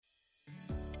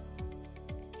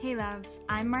Hey loves,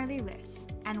 I'm Marley Liss,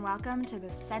 and welcome to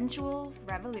the Sensual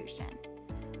Revolution.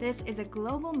 This is a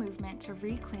global movement to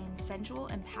reclaim sensual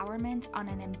empowerment on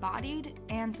an embodied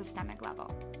and systemic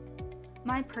level.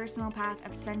 My personal path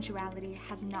of sensuality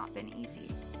has not been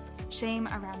easy. Shame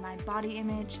around my body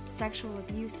image, sexual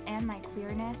abuse, and my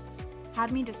queerness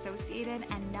had me dissociated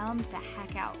and numbed the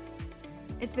heck out.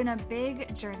 It's been a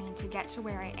big journey to get to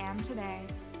where I am today,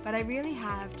 but I really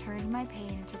have turned my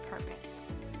pain to purpose.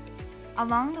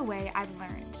 Along the way, I've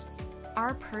learned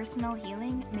our personal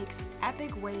healing makes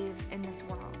epic waves in this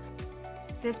world.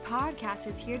 This podcast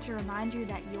is here to remind you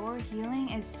that your healing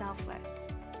is selfless.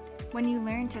 When you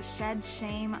learn to shed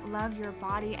shame, love your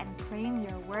body, and claim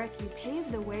your worth, you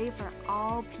pave the way for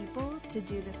all people to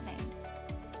do the same.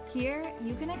 Here,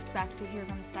 you can expect to hear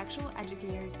from sexual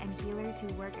educators and healers who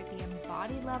work at the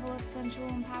embodied level of sensual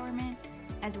empowerment,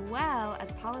 as well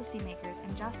as policymakers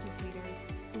and justice leaders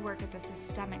who work at the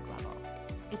systemic level.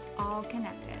 It's all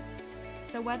connected.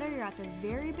 So whether you're at the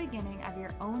very beginning of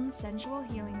your own sensual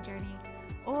healing journey,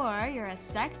 or you're a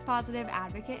sex-positive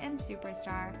advocate and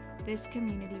superstar, this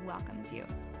community welcomes you.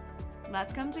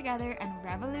 Let's come together and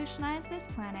revolutionize this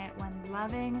planet one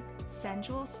loving,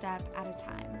 sensual step at a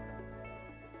time.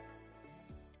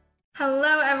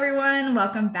 Hello, everyone.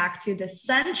 Welcome back to the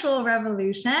Sensual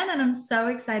Revolution. And I'm so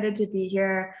excited to be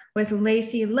here with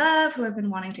Layci Love, who I've been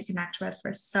wanting to connect with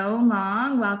for so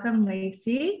long. Welcome,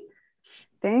 Layci.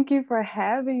 Thank you for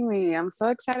having me. I'm so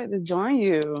excited to join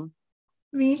you.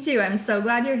 Me too. I'm so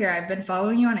glad you're here. I've been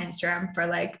following you on Instagram for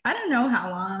I don't know how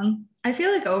long. I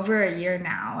feel like over a year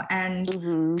now. And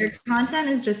your content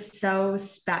is just so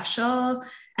special.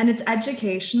 And it's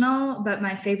educational, but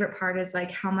my favorite part is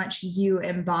how much you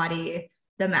embody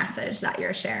the message that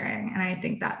you're sharing. And I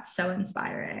think that's so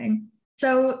inspiring.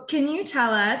 So can you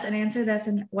tell us and answer this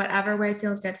in whatever way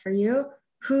feels good for you?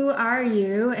 Who are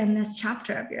you in this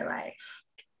chapter of your life?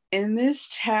 In this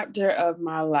chapter of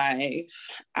my life,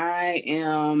 I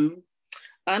am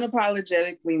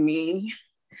unapologetically me.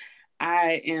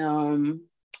 I am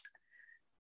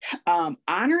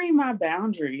honoring my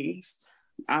boundaries.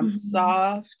 I'm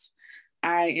soft.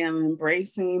 I am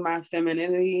embracing my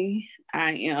femininity.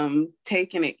 I am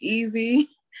taking it easy.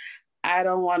 I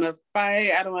don't want to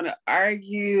fight. I don't want to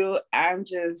argue. I'm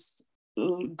just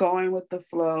going with the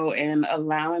flow and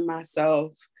allowing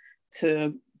myself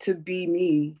to be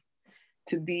me,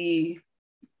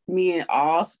 in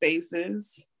all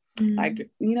spaces.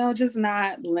 Just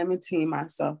not limiting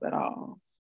myself at all.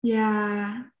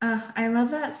 Yeah, I love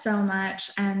that so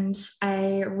much. And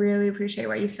I really appreciate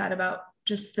what you said about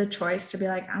just the choice to be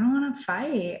I don't want to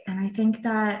fight. And I think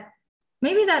that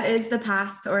maybe that is the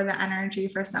path or the energy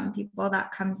for some people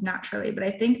that comes naturally. But I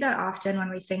think that often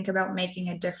when we think about making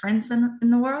a difference in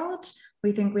the world,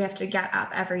 we think we have to get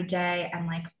up every day and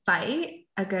fight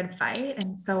a good fight.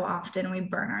 And so often we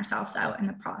burn ourselves out in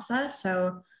the process.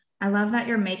 So I love that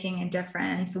you're making a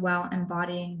difference while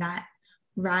embodying that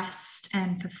rest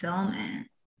and fulfillment.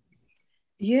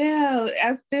 Yeah,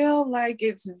 I feel like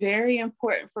it's very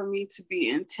important for me to be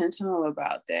intentional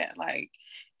about that.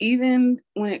 Even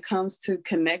when it comes to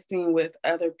connecting with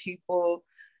other people,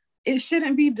 it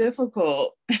shouldn't be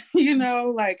difficult.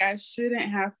 I shouldn't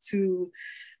have to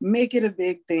make it a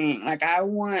big thing. I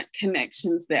want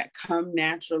connections that come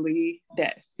naturally,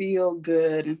 that feel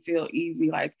good and feel easy.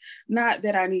 Not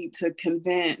that I need to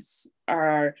convince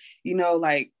or,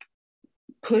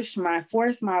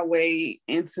 force my way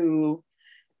into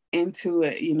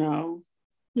it.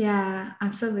 Yeah,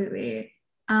 absolutely.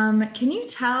 Can you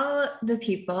tell the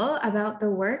people about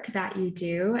the work that you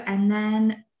do, and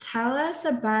then tell us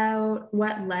about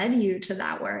what led you to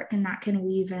that work? And that can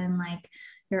weave in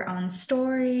your own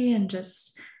story and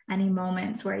just any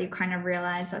moments where you kind of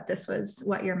realize that this was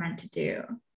what you're meant to do.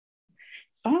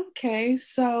 Okay,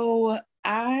 so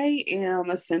I am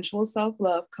a sensual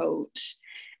self-love coach.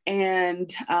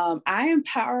 And I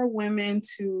empower women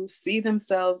to see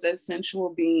themselves as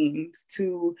sensual beings,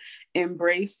 to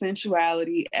embrace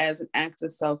sensuality as an act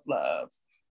of self-love.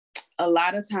 A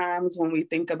lot of times when we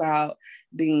think about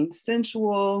being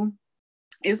sensual,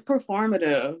 it's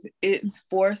performative. It's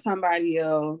for somebody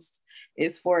else.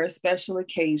 It's for special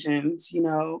occasions,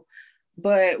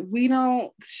 but we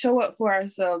don't show up for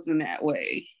ourselves in that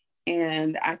way.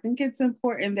 And I think it's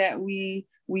important that we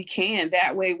can.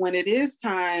 That way, when it is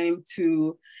time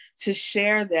to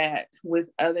share that with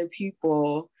other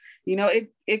people,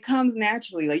 it comes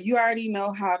naturally. You already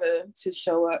know how to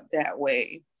show up that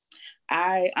way.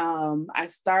 I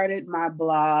started my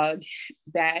blog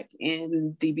back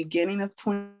in the beginning of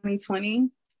 2020.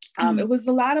 It was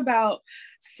a lot about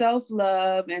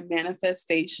self-love and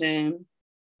manifestation.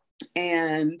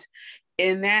 And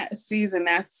in that season,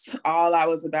 that's all I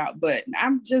was about. But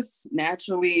I'm just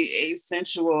naturally a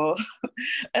sensual,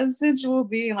 a sensual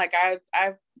being. Like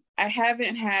I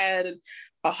haven't had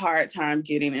a hard time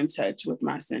getting in touch with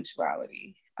my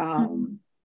sensuality. And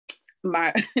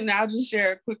I'll just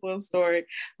share a quick little story.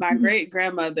 My great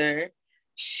grandmother,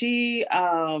 she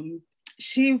fell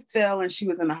and she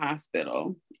was in the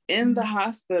hospital. In the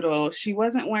hospital, she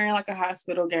wasn't wearing like a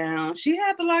hospital gown. She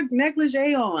had the like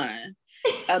negligee on,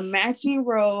 a matching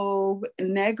robe,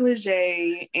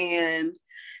 negligee, and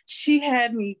she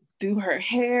had me do her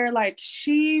hair. Like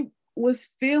she was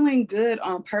feeling good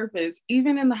on purpose,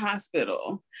 even in the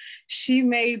hospital. She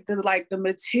made the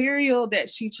material that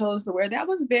she chose to wear. That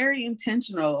was very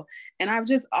intentional. And I've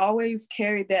just always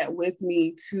carried that with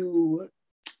me to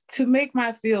make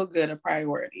my feel good a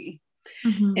priority.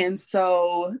 And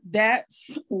so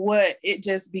that's what it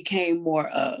just became more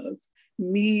of,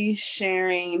 me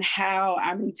sharing how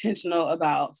I'm intentional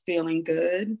about feeling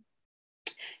good.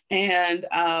 And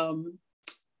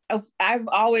I've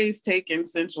always taken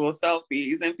sensual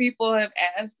selfies, and people have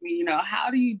asked me, how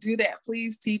do you do that?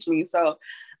 Please teach me. So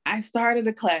I started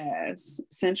a class,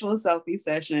 sensual selfie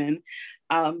session,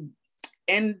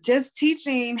 and just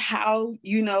teaching how,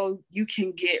 you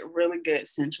can get really good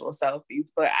sensual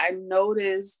selfies. But I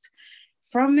noticed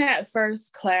from that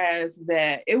first class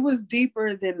that it was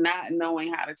deeper than not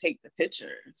knowing how to take the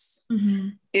pictures.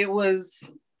 It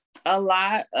was a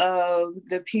lot of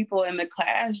the people in the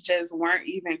class just weren't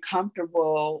even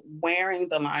comfortable wearing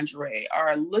the lingerie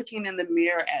or looking in the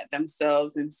mirror at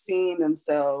themselves and seeing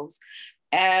themselves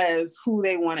as who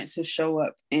they wanted to show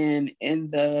up in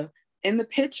the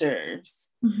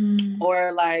pictures.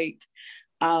 Or like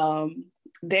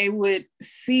they would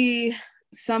see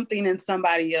something in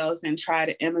somebody else and try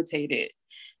to imitate it,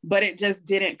 but it just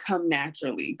didn't come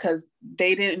naturally because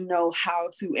they didn't know how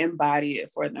to embody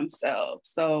it for themselves.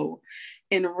 So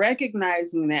in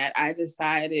recognizing that, I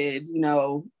decided,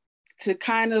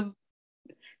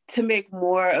 to make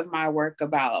more of my work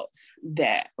about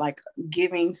that, like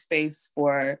giving space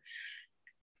for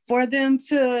them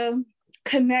to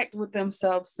connect with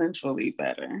themselves sensually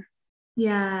better.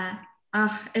 Yeah.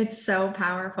 Oh, it's so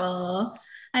powerful.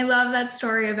 I love that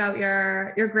story about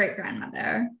your great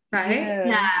grandmother, right? Yes.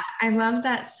 Yeah, I love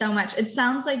that so much. It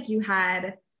sounds like you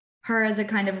had her as a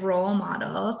kind of role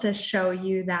model to show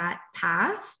you that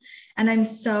path. And I'm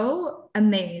so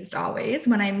amazed always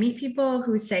when I meet people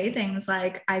who say things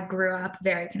like, I grew up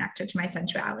very connected to my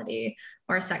sensuality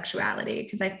or sexuality,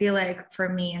 because I feel like for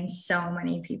me and so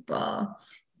many people,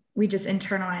 we just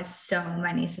internalize so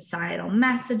many societal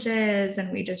messages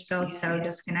and we just feel so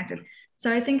disconnected.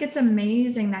 So I think it's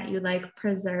amazing that you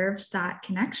preserved that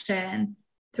connection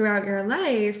throughout your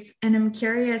life. And I'm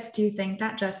curious, do you think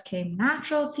that just came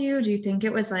natural to you? Do you think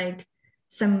it was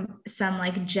some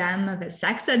gem of a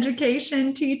sex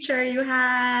education teacher you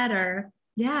had, or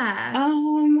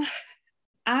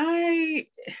I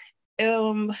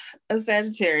am a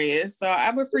Sagittarius, so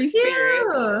I'm a free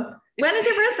spirit. When is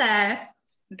your birthday?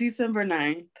 December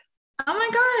 9th. Oh my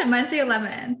God, mine's the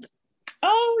 11th.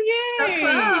 Oh, yay.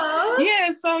 So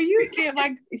yeah, so you get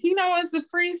it's a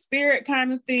free spirit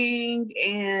kind of thing.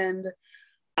 And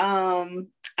I've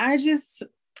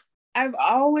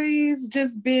always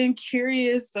just been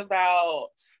curious about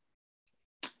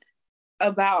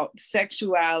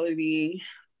sexuality,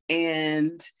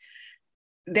 and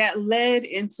that led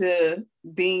into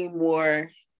being more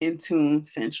in tune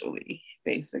sensually,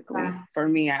 basically. For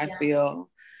me, I feel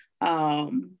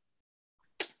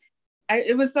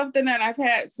it was something that I've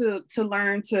had to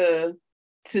learn to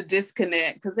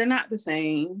disconnect, because they're not the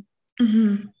same.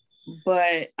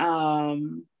 But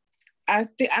I'm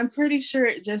pretty sure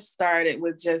it just started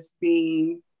with just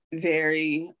being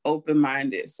very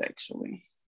open-minded sexually.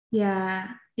 Yeah,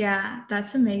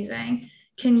 that's amazing.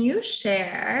 Can you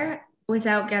share,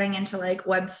 without getting into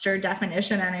Webster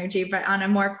definition energy, but on a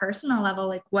more personal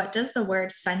level, what does the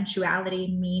word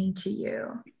sensuality mean to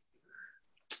you?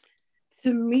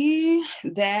 To me,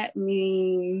 that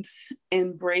means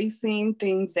embracing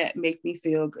things that make me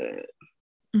feel good.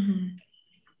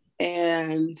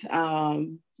 And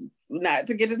not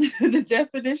to get into the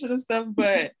definition of stuff,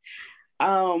 but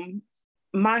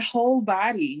my whole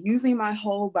body, using my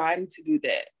whole body to do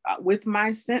that with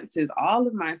my senses, all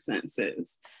of my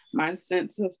senses, my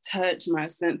sense of touch, my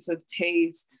sense of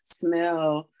taste,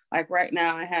 smell. Like right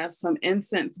now I have some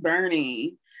incense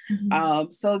burning.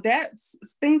 So that's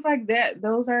things like that.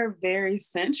 Those are very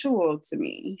sensual to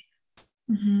me.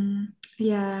 Mm-hmm.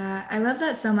 Yeah, I love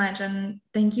that so much. And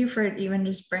thank you for even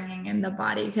just bringing in the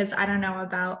body, because I don't know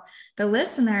about the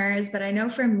listeners, but I know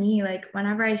for me, like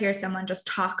whenever I hear someone just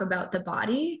talk about the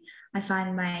body, I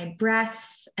find my breath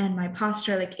and my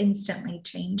posture like instantly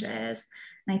changes.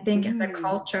 And I think as a Mm.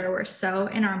 culture, we're so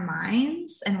in our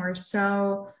minds and we're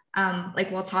so, like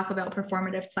we'll talk about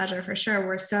performative pleasure for sure.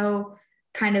 We're so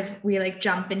kind of we like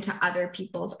jump into other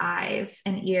people's eyes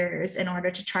and ears in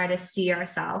order to try to see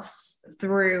ourselves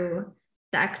through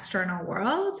the external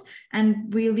world,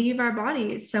 and we leave our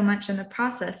bodies so much in the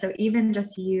process. So even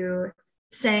just you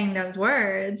saying those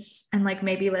words and like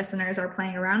maybe listeners are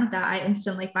playing around with that, I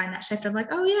instantly find that shift of like,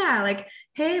 oh yeah, like,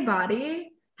 hey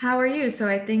body, how are you? So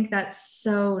I think that's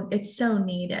so it's so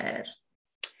needed.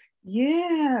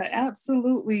 Yeah,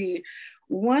 absolutely.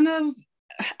 One of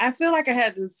I feel like I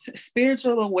had this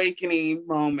spiritual awakening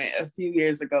moment a few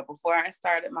years ago before I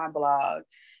started my blog.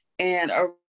 And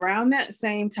around that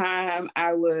same time,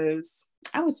 I was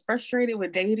frustrated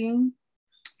with dating,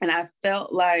 and I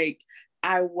felt like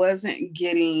I wasn't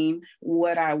getting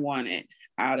what I wanted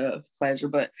out of pleasure,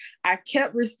 but I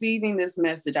kept receiving this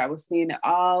message. I was seeing it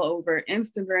all over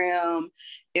Instagram.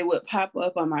 It would pop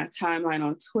up on my timeline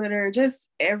on Twitter, just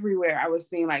everywhere. I was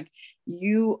seeing like,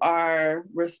 you are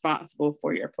responsible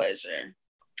for your pleasure.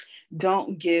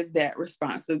 Don't give that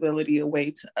responsibility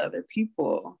away to other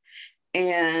people.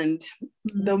 And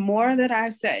the Mm-hmm. more that I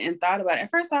sat and thought about it,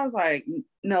 at first I was like,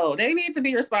 no, they need to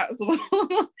be responsible.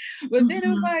 But then it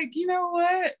was like, you know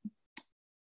what?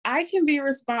 I can be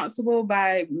responsible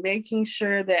by making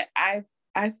sure that I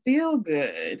feel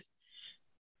good.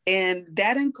 And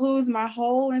that includes my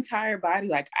whole entire body.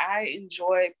 Like I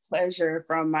enjoy pleasure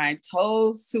from my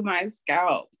toes to my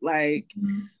scalp. Like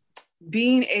Mm-hmm.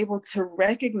 being able to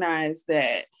recognize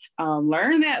that,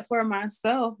 learn that for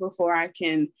myself before I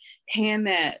can hand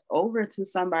that over to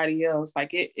somebody else.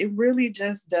 Like it really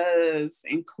just does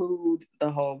include the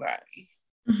whole body.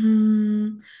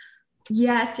 Mm-hmm.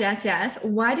 Yes, yes, yes.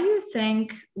 Why do you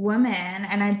think women,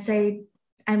 and I'd say,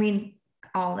 I mean,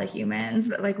 all the humans,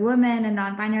 but like women and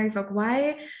non-binary folk,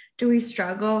 why do we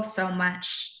struggle so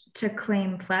much to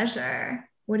claim pleasure?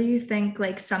 What do you think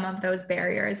like some of those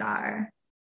barriers are?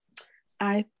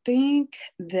 I think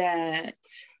that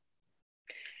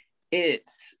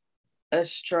it's a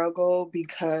struggle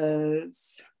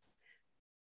because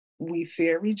we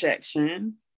fear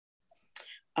rejection,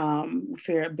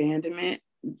 fear abandonment.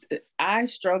 I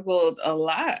struggled a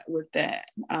lot with that.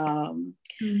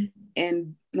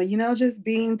 And, just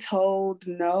being told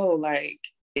no, like,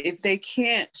 if they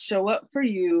can't show up for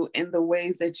you in the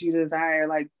ways that you desire,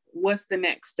 like, what's the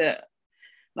next step?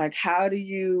 Like, are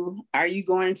you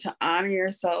going to honor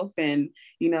yourself and,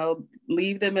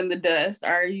 leave them in the dust?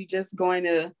 Or are you just going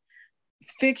to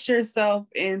fix yourself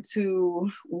into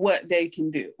what they can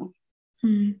do?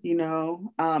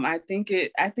 I think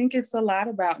it's a lot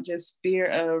about just fear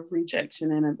of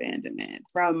rejection and abandonment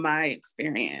from my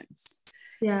experience.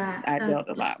 Yeah, I dealt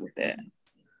a lot with that.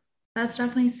 that's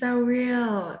definitely so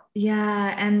real.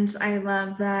 Yeah, and I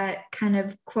love that kind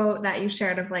of quote that you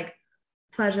shared of like,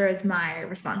 pleasure is my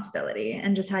responsibility,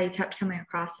 and just how you kept coming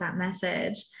across that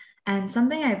message. And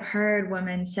something I've heard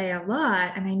women say a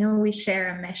lot, and I know we share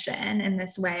a mission in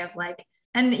this way of like,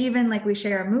 and even like we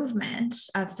share a movement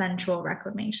of sensual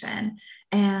reclamation.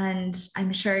 And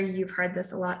I'm sure you've heard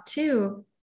this a lot too,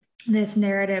 this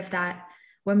narrative that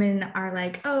women are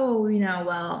like, oh,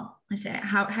 well, I say,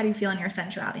 how do you feel in your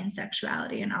sensuality and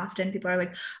sexuality? And often people are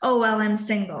like, oh, well, I'm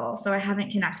single, so I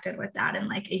haven't connected with that in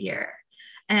like a year.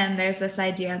 And there's this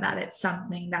idea that it's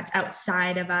something that's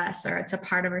outside of us, or it's a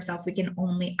part of ourselves we can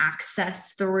only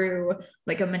access through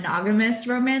like a monogamous,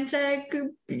 romantic,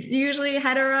 usually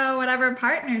hetero, whatever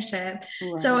partnership.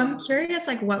 So Right. I'm curious,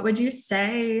 like, what would you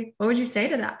say? What would you say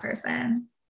to that person?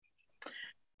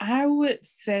 I would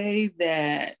say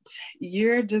that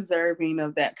you're deserving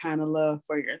of that kind of love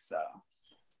for yourself.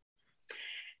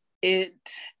 it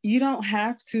You don't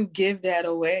have to give that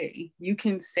away. You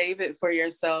can save it for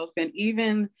yourself. And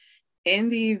even in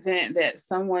the event that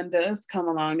someone does come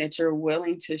along that you're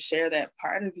willing to share that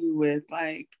part of you with,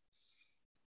 like,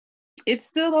 it's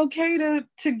still okay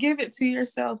to give it to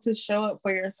yourself, to show up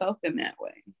for yourself in that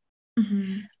way.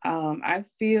 Mm-hmm. I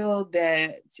feel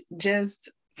that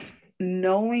just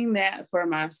knowing that for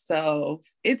myself,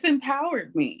 it's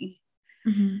empowered me.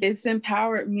 Mm-hmm. It's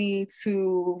empowered me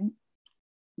to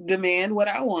demand what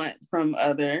I want from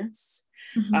others,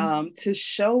 Mm-hmm. to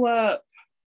show up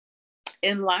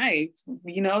in life,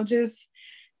 just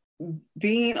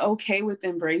being okay with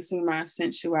embracing my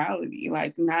sensuality,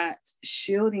 like not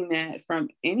shielding that from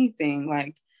anything.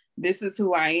 Like this is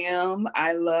who I am.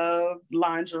 I love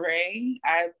lingerie.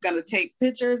 I'm going to take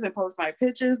pictures and post my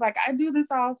pictures. Like, I do this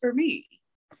all for me.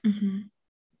 Mm-hmm.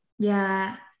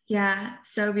 Yeah. Yeah.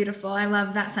 So beautiful. I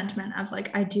love that sentiment of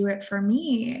like, I do it for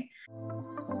me.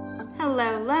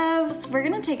 Hello, loves. We're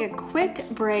going to take a quick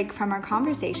break from our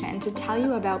conversation to tell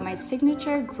you about my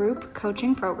signature group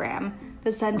coaching program,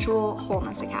 the Sensual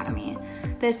Wholeness Academy.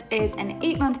 This is an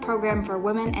 8-month program for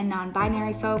women and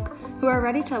non-binary folk who are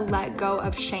ready to let go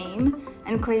of shame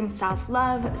and claim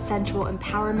self-love, sensual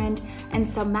empowerment, and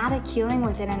somatic healing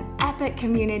within an epic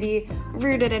community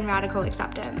rooted in radical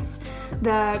acceptance.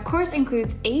 The course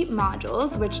includes 8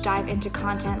 modules which dive into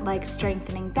content like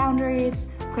strengthening boundaries,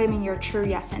 claiming your true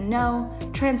yes and no,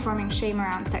 transforming shame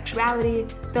around sexuality,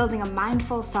 building a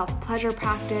mindful self-pleasure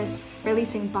practice,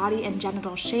 releasing body and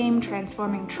genital shame,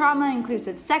 transforming trauma,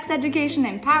 inclusive sex education,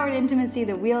 empowered intimacy,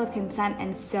 the wheel of consent,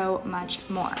 and so much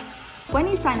more. When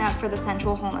you sign up for the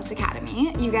Sensual Wholeness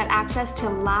Academy, you get access to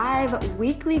live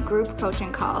weekly group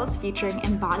coaching calls featuring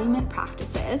embodiment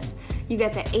practices. You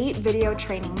get the 8 video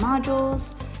training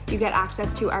modules. You get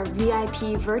access to our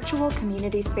VIP virtual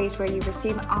community space where you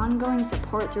receive ongoing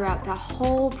support throughout the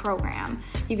whole program.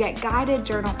 You get guided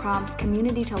journal prompts,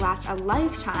 community to last a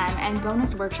lifetime, and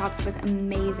bonus workshops with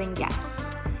amazing guests.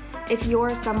 If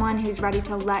you're someone who's ready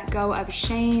to let go of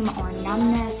shame or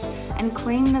numbness and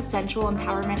claim the sensual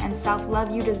empowerment and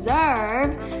self-love you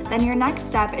deserve, then your next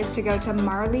step is to go to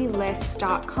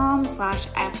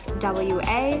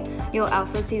marleyliss.com/SWA. You'll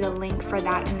also see the link for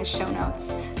that in the show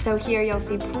notes. So here you'll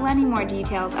see plenty more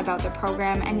details about the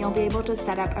program, and you'll be able to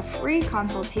set up a free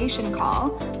consultation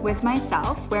call with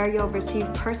myself where you'll receive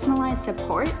personalized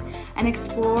support and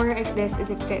explore if this is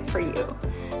a fit for you.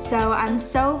 So I'm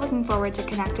so looking forward to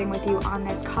connecting with you on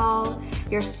this call.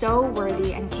 You're so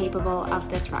worthy and capable of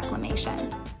this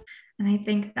reclamation. And I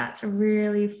think that's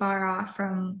really far off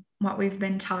from what we've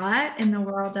been taught in the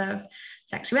world of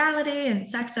sexuality and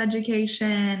sex education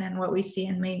and what we see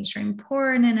in mainstream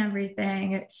porn and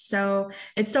everything. It's so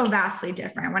vastly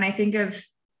different. When I think of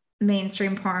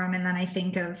mainstream porn and then I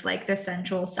think of like the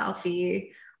sensual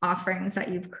selfie offerings that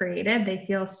you've created, they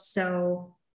feel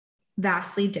so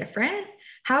vastly different.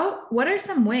 What are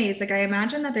some ways, like I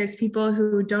imagine that there's people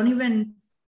who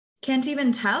can't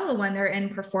even tell when they're in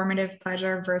performative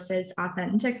pleasure versus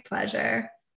authentic pleasure.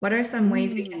 What are some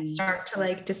ways we can start to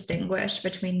like distinguish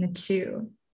between the two?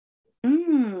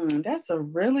 That's a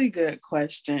really good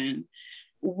question.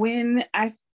 When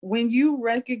you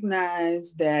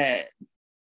recognize that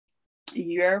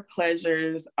your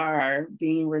pleasures are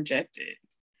being rejected,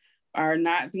 are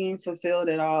not being fulfilled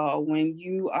at all, when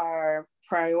you are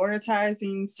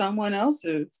prioritizing someone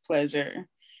else's pleasure,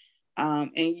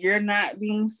 and you're not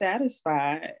being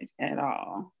satisfied at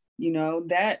all,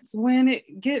 that's when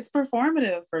it gets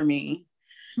performative for me.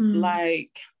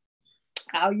 Like,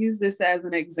 I'll use this as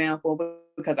an example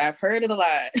because I've heard it a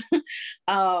lot.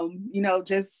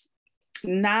 Just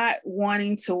not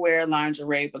wanting to wear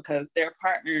lingerie because their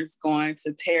partner's going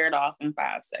to tear it off in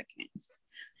 5 seconds.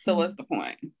 So what's the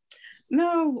point?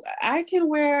 No, I can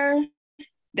wear,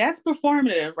 that's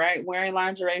performative, right? Wearing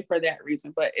lingerie for that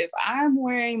reason. But if I'm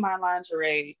wearing my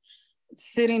lingerie,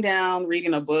 sitting down,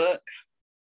 reading a book,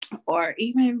 or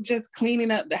even just cleaning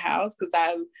up the house, because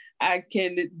I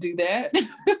can do that,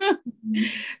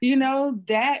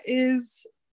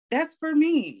 that's for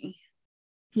me.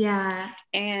 Yeah.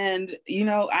 And,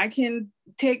 I can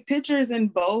take pictures in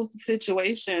both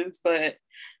situations, but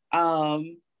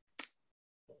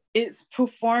it's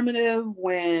performative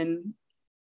when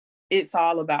it's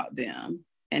all about them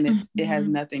and it has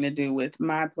nothing to do with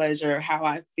my pleasure, how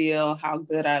I feel, how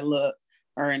good I look,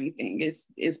 or anything.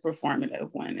 It's performative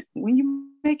when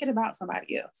you make it about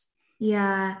somebody else.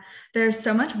 Yeah, there's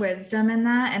so much wisdom in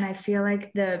that. And I feel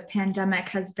like the pandemic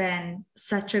has been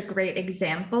such a great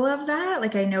example of that.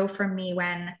 Like I know for me,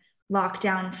 when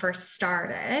lockdown first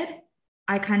started,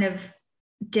 I kind of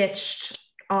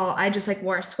I just like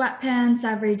wore sweatpants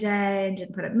every day and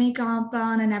didn't put up makeup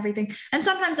on and everything. And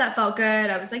sometimes that felt good.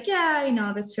 I was like,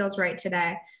 yeah, this feels right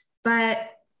today. But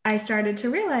I started to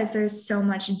realize there's so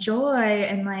much joy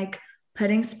in like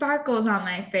putting sparkles on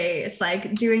my face,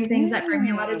 like doing things that bring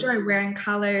me a lot of joy, wearing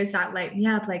colors that light me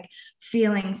up, like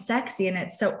feeling sexy. And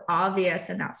it's so obvious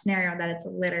in that scenario that it's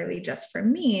literally just for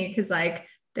me because like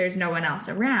there's no one else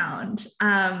around.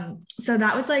 So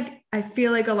that was like, I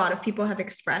feel like a lot of people have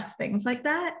expressed things like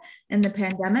that in the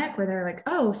pandemic where they're like,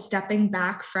 oh, stepping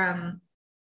back from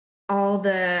all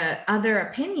the other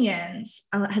opinions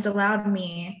has allowed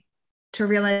me to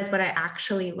realize what I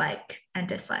actually like and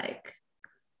dislike.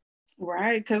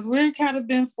 Right, because we're kind of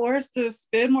been forced to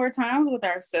spend more time with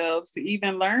ourselves to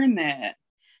even learn that.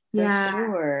 For Yeah.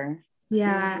 sure.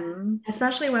 Yeah. Mm-hmm.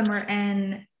 Especially when we're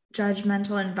in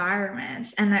judgmental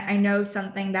environments. And I know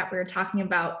something that we were talking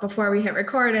about before we hit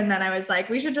record, and then I was like,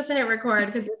 we should just hit record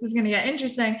because this is going to get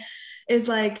interesting, is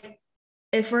like,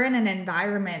 if we're in an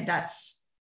environment that's,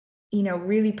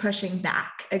 really pushing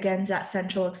back against that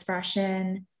sensual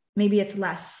expression, maybe it's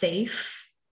less safe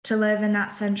to live in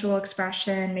that sensual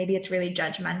expression. Maybe it's really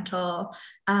judgmental.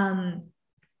 And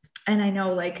I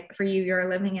know, like, for you, you're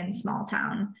living in small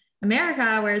town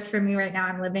America, whereas for me right now,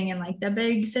 I'm living in like the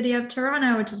big city of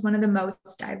Toronto, which is one of the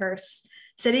most diverse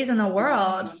cities in the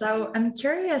world. So I'm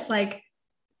curious, like,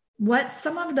 what's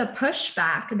some of the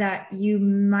pushback that you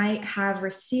might have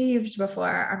received before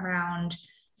around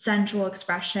sensual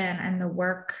expression and the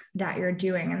work that you're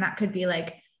doing? And that could be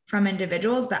like from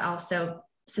individuals, but also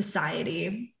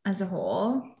society as a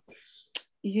whole.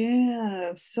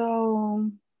 Yeah.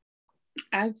 So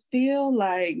I feel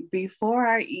like before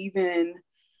I even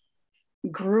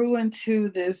grew into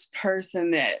this person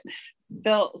that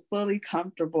felt fully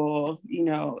comfortable,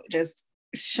 just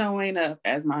showing up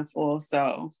as my full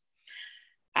self,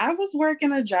 I was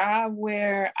working a job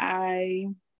where I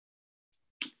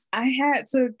had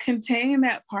to contain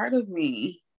that part of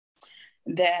me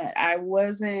that I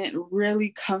wasn't really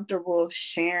comfortable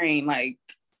sharing. Like,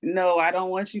 no, I don't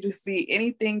want you to see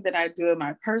anything that I do in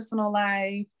my personal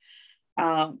life.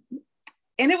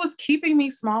 And it was keeping me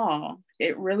small.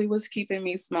 It really was keeping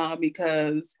me small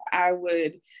because I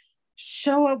would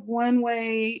show up one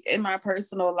way in my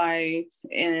personal life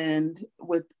and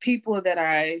with people that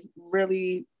I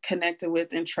really connected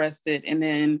with and trusted. And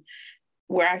then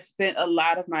where I spent a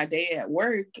lot of my day at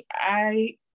work,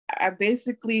 I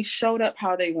basically showed up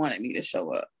how they wanted me to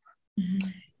show up. Mm-hmm.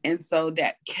 And so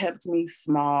that kept me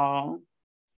small.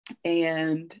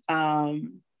 And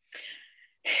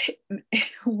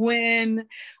when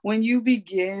you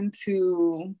begin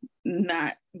to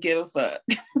not give a fuck,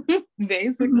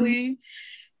 basically, mm-hmm.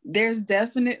 There's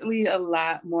definitely a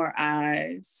lot more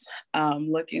eyes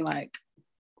looking like,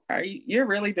 you're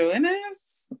really doing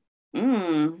this?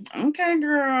 Okay,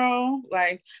 girl.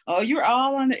 Like, oh, you're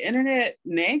all on the internet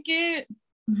naked?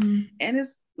 Mm-hmm. And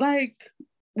it's like,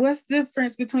 what's the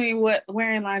difference between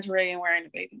wearing lingerie and wearing a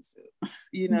bathing suit?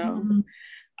 Mm-hmm.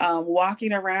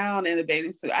 Walking around in a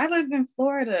bathing suit. I live in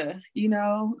Florida,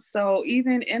 so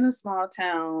even in a small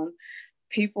town,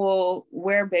 people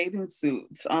wear bathing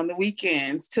suits on the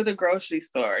weekends to the grocery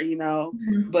store,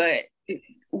 mm-hmm. But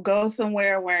go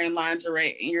somewhere wearing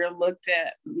lingerie and you're looked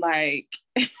at like,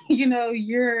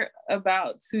 you're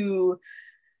about to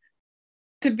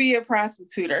be a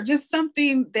prostitute or just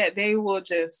something that they will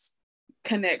just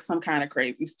connect some kind of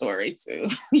crazy story to,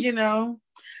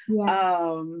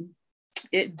 Yeah.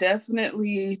 It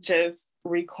definitely just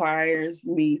requires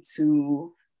me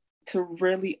to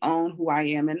really own who I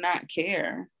am and not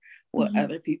care what mm-hmm.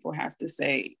 other people have to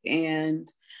say. And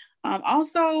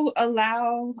also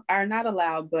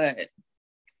but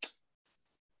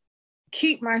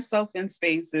keep myself in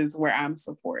spaces where I'm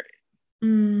supported.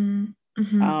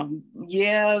 Mm-hmm.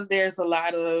 Yeah, there's a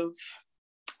lot of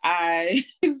eyes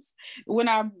when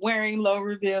I'm wearing low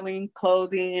revealing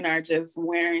clothing or just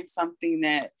wearing something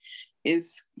that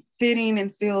is fitting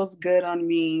and feels good on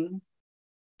me.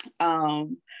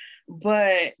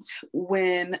 But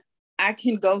when I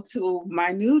can go to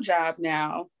my new job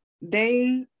now,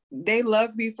 they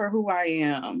love me for who I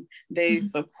am. They mm-hmm.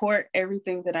 support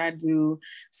everything that I do.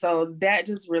 So that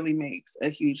just really makes a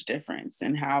huge difference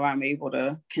in how I'm able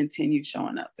to continue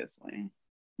showing up this way.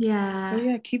 Yeah. So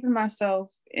yeah, keeping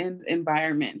myself in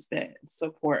environments that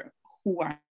support who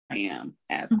I am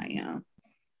as mm-hmm. I am.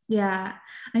 Yeah,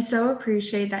 I so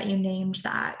appreciate that you named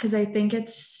that because I think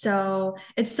it's so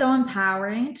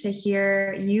empowering to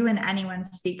hear you and anyone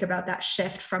speak about that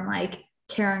shift from like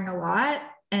caring a lot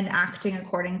and acting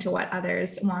according to what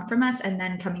others want from us and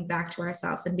then coming back to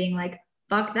ourselves and being like,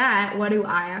 fuck that, what do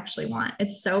I actually want?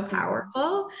 It's so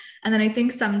powerful. And then I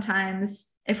think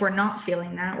sometimes if we're not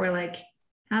feeling that, we're like,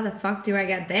 how the fuck do I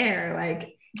get there?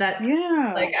 Like that,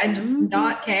 yeah, like I just mm-hmm.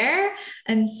 not care.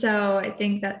 And so I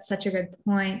think that's such a good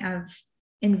point of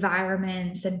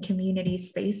environments and community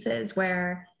spaces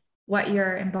where what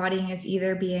you're embodying is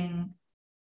either being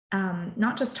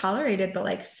not just tolerated, but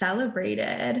like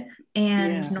celebrated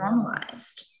and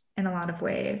normalized in a lot of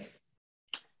ways.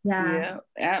 Yeah,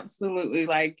 absolutely.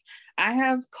 Like I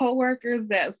have coworkers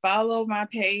that follow my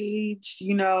page,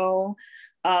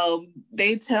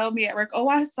 they tell me at work, oh,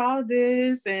 I saw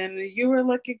this and you were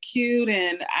looking cute.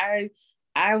 And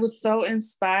I was so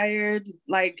inspired,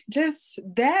 like just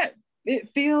that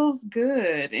it feels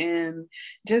good. And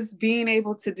just being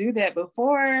able to do that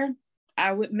before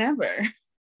I would never.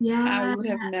 I Yeah. would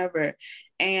have never.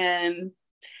 And,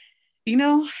 you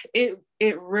know,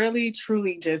 it really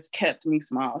truly just kept me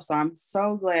small. So I'm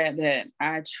so glad that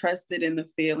I trusted in the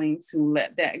feeling to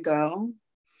let that go.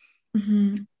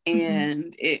 Mm-hmm. Mm-hmm.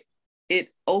 And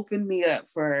it opened me up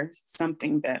for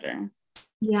something better.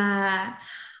 Yeah.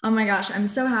 Oh my gosh. I'm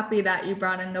so happy that you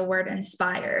brought in the word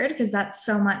inspired because that's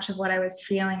so much of what I was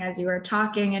feeling as you were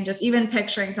talking, and just even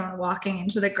picturing someone walking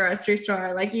into the grocery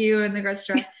store, like you in the grocery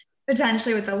store,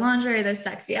 potentially with the lingerie, the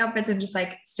sexy outfits, and just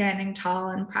like standing tall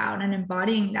and proud and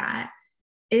embodying that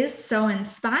is so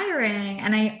inspiring.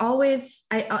 And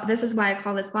this is why I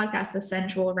call this podcast the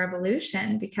Sensual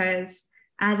Revolution, because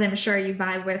as I'm sure you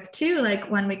vibe with too,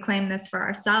 like when we claim this for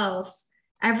ourselves,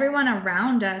 everyone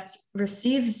around us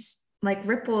receives like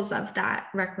ripples of that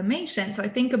reclamation. So I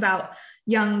think about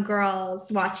young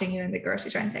girls watching you in the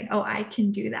grocery store and saying, oh, I can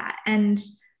do that. And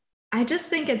I just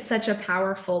think it's such a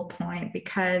powerful point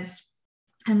because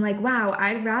I'm like, wow,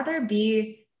 I'd rather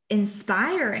be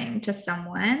inspiring to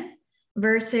someone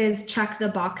versus check the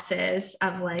boxes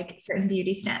of like certain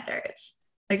beauty standards.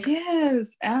 Like, Yes,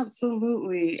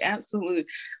 absolutely. Absolutely.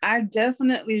 I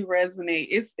definitely resonate.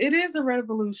 It is a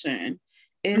revolution.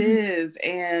 It mhm, is.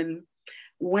 And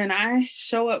when I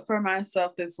show up for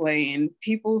myself this way and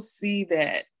people see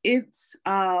that, it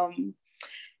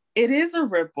is a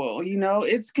ripple,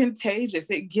 it's contagious.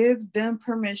 It gives them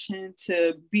permission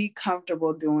to be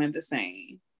comfortable doing the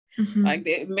same. mhm. Like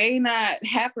it may not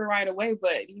happen right away,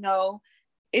 but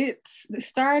it's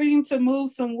starting to move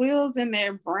some wheels in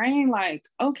their brain. Like,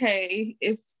 okay,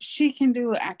 if she can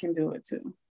do it, I can do it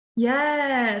too.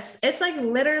 Yes, it's like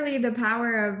literally the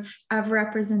power of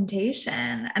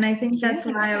representation. And I think that's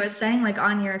why I was saying, Yes. like,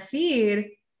 on your feed,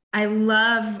 I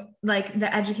love like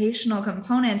the educational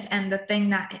components, and the thing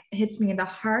that hits me the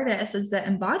hardest is the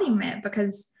embodiment,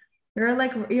 because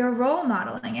you're role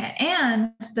modeling it.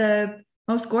 And the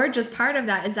most gorgeous part of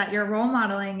that is that you're role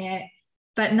modeling it,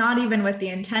 but not even with the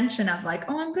intention of like,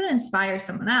 oh, I'm going to inspire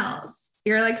someone else.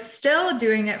 You're like still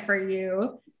doing it for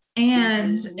you,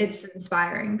 and Mhm. it's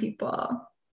inspiring people.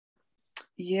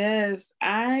 Yes,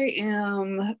 I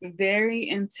am very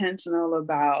intentional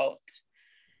about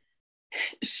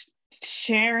sh-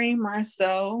 sharing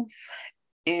myself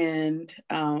and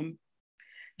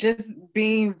just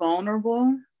being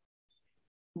vulnerable,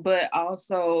 but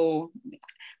also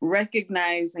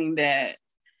recognizing that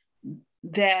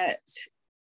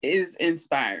is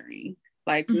inspiring.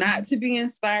 Like, not Mhm. to be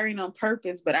inspiring on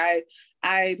purpose, but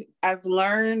I've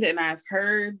learned and I've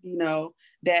heard,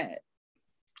 that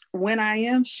when I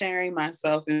am sharing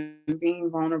myself and being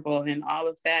vulnerable and all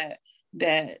of that,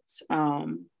 that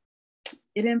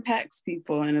it impacts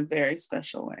people in a very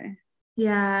special way.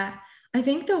 Yeah, I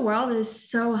think the world is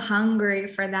so hungry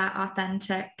for that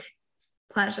authentic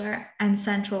pleasure and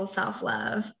sensual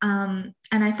self-love. And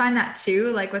I find that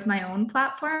too, like with my own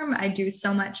platform, I do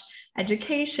so much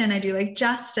education, I do like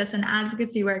justice and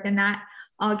advocacy work, and that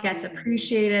all gets Mhm.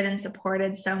 appreciated and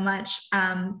supported so much.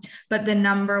 But the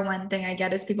number one thing I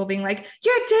get is people being like,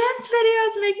 your dance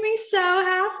videos make me so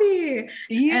happy.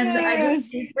 And I just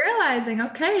Yes. keep realizing,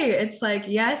 okay, it's like,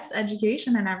 yes,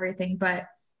 education and everything, but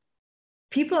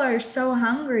people are so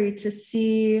hungry to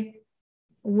see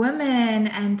women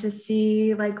and to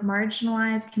see like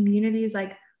marginalized communities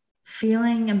like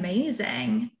feeling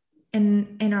amazing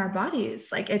in our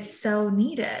bodies. Like it's so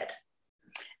needed.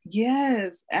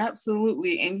 Yes,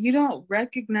 absolutely. And you don't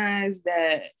recognize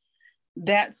that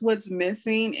that's what's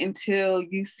missing until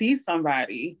you see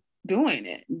somebody doing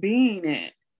it, being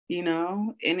it,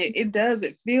 and it does,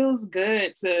 it feels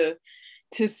good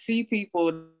to see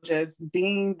people just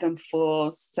being them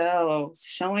full selves,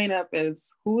 showing up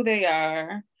as who they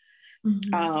are,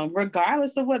 Mhm.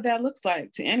 regardless of what that looks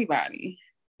like to anybody.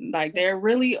 Like they're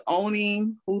really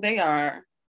owning who they are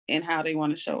and how they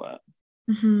want to show up.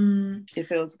 Mhm. It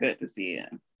feels good to see it.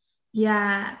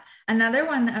 Yeah. Another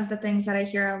one of the things that I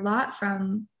hear a lot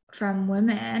from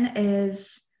women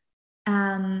is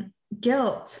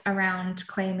guilt around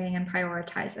claiming and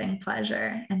prioritizing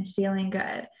pleasure and feeling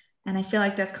good. And I feel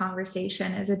like this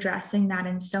conversation is addressing that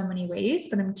in so many ways,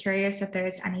 but I'm curious if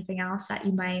there's anything else that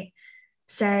you might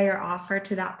say or offer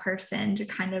to that person to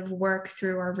kind of work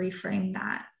through or reframe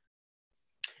that.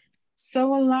 So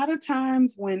a lot of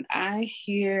times when I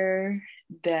hear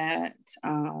that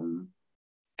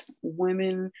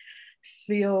women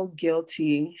feel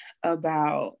guilty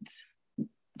about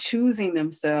choosing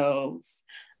themselves,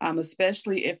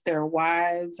 especially if they're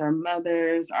wives or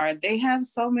mothers or they have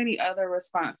so many other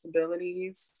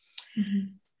responsibilities,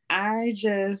 Mhm. I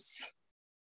just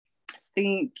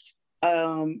think,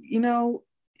 um, you know,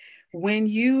 when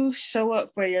you show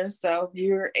up for yourself,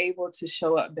 you're able to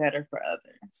show up better for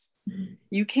others. Mm-hmm.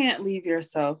 You can't leave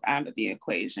yourself out of the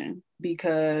equation,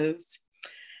 because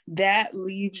that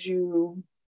leaves you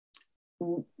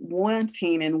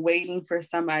wanting and waiting for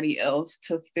somebody else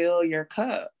to fill your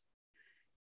cup.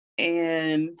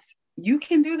 And you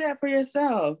can do that for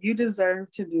yourself. You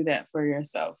deserve to do that for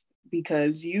yourself,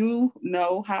 because you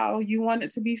know how you want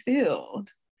it to be filled.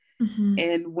 Mm-hmm.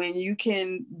 And when you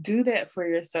can do that for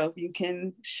yourself, you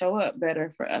can show up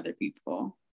better for other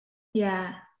people.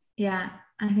 Yeah. Yeah.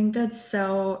 I think it's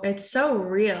so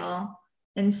real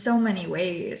in so many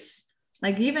ways.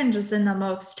 Like even just in the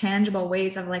most tangible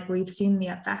ways of like, we've seen the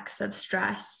effects of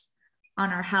stress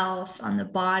on our health, on the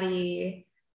body,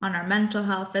 on our mental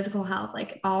health, physical health,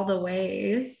 like all the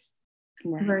ways,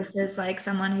 right, versus like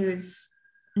someone who's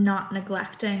not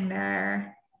neglecting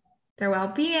their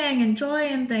well-being and joy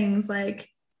and things, like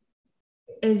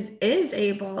is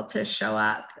able to show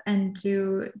up and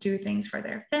do things for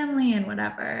their family and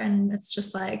whatever. And it's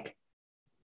just like,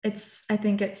 I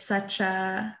think it's such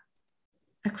a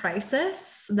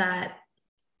crisis, that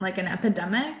like an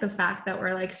epidemic, the fact that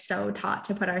we're like so taught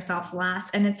to put ourselves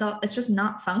last, and it's just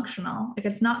not functional. Like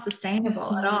it's not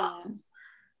sustainable at all.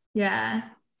 Yeah.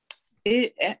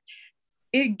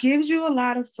 It gives you a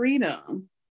lot of freedom.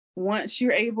 Once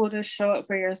you're able to show up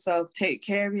for yourself, take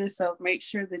care of yourself, make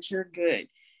sure that you're good,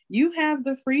 you have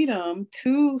the freedom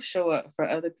to show up for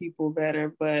other people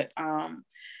better. But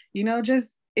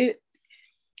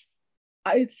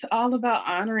it's all about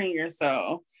honoring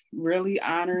yourself, really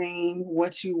honoring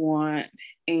what you want.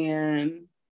 And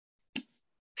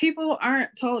people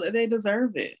aren't told that they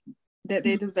deserve it, that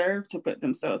they deserve to put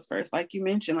themselves first. Like you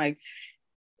mentioned, like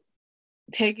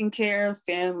taking care of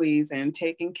families and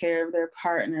taking care of their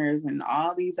partners and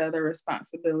all these other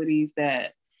responsibilities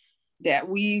that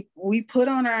we put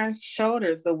on our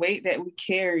shoulders, the weight that we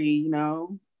carry,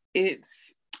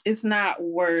 it's not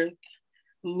worth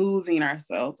losing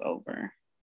ourselves over.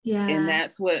 Yeah. And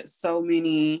that's what so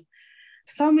many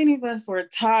of us were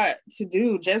taught to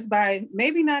do, just by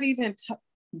maybe not even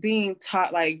being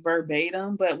taught like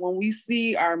verbatim, but when we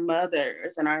see our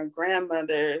mothers and our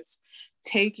grandmothers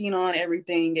taking on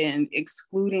everything and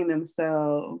excluding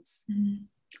themselves,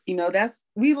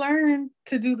 we learn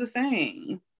to do the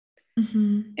same.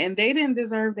 Mm-hmm. And they didn't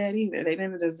deserve that either. They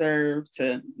didn't deserve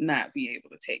to not be able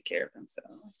to take care of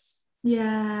themselves.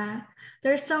 Yeah.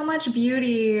 There's so much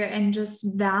beauty in just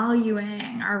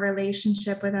valuing our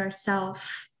relationship with ourselves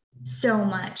so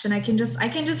much. And I can just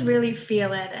really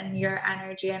feel it in your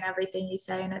energy and everything you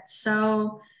say. And it's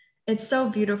so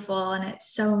beautiful and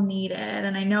it's so needed.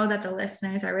 And I know that the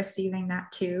listeners are receiving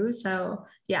that too. So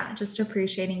yeah, just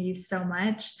appreciating you so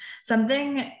much.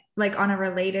 Something like on a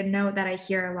related note that I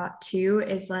hear a lot too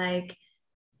is like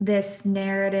this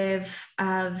narrative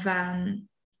of,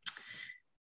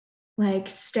 like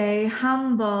stay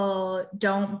humble,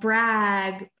 don't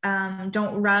brag,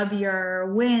 don't rub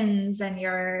your wins and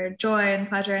your joy and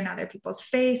pleasure in other people's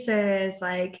faces.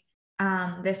 Like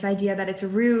this idea that it's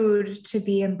rude to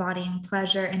be embodying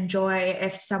pleasure and joy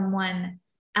if someone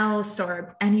else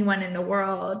or anyone in the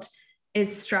world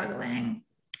is struggling,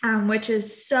 which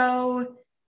is so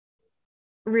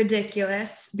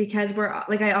ridiculous, because we're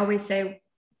like, I always say,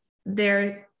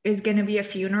 there is going to be a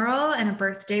funeral and a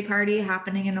birthday party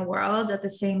happening in the world at the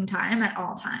same time at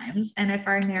all times. And if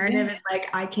our narrative is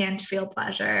like, I can't feel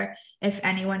pleasure if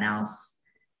anyone else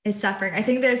is suffering, I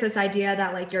think there's this idea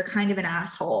that like you're kind of an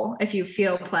asshole if you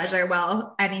feel pleasure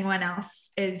while anyone else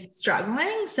is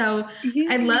struggling. So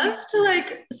I'd love to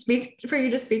like speak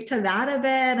to that a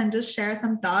bit and just share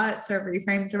some thoughts or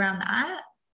reframes around that.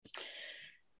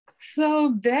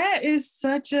 So that is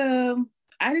I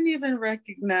didn't even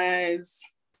recognize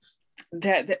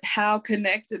that how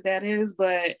connected that is,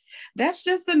 but that's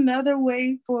just another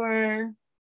way for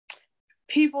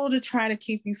people to try to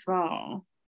keep you small,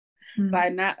 by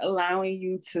not allowing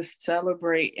you to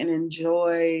celebrate and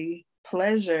enjoy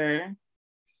pleasure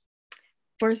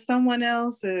for someone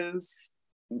else's,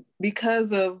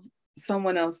 because of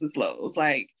someone else's lows.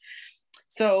 Like,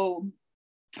 so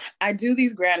I do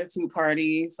these gratitude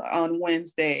parties on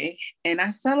Wednesday, and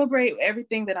I celebrate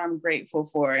everything that I'm grateful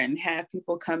for and have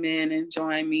people come in and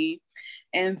join me.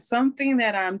 And something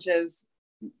that I'm just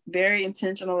very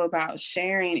intentional about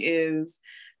sharing is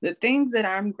the things that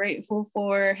I'm grateful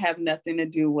for have nothing to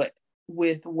do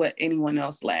with what anyone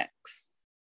else lacks.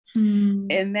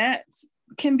 And that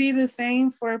can be the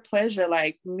same for pleasure.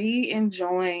 Like, me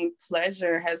enjoying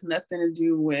pleasure has nothing to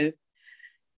do with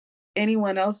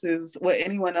what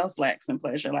anyone else lacks in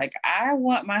pleasure. Like, I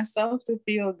want myself to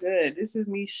feel good. This is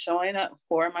me showing up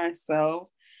for myself,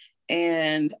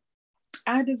 and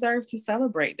I deserve to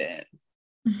celebrate that.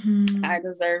 Mm-hmm. I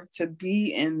deserve to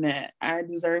be in that. I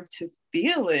deserve to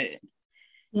feel it.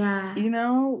 Yeah. You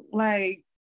know, like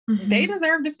they Mm-hmm.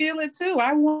 deserve to feel it too.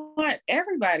 I want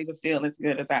everybody to feel as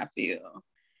good as I feel.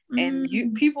 And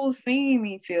people seeing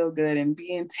me feel good and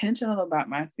be intentional about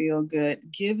my feel good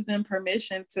gives them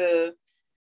permission to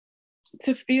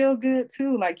feel good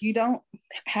too. Like you don't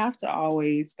have to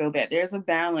always feel bad. There's a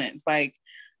balance. Like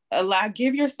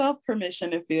give yourself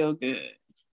permission to feel good.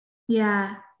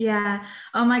 Yeah, yeah.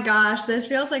 Oh my gosh, this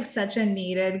feels like such a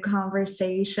needed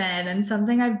conversation. And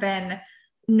something I've been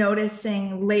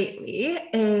noticing lately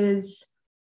is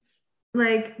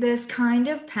like this kind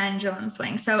of pendulum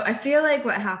swing. So I feel like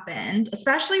what happened,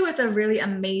 especially with a really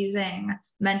amazing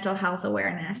mental health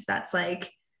awareness that's like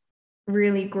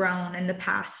really grown in the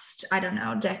past, I don't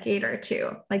know, decade or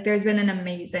two. Like there's been an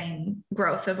amazing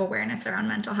growth of awareness around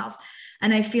mental health.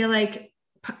 And I feel like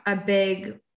a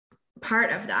big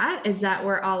part of that is that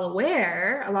we're all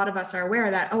aware, a lot of us are aware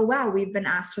that, oh, wow, we've been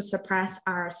asked to suppress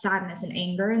our sadness and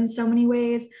anger in so many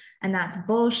ways. And that's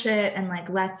bullshit. And like,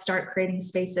 let's start creating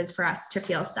spaces for us to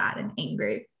feel sad and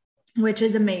angry, which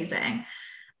is amazing.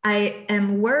 I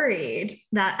am worried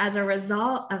that as a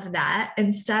result of that,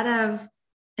 instead of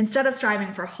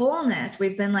striving for wholeness,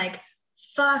 we've been like,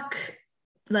 fuck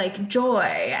like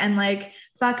joy and like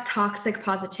fuck toxic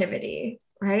positivity,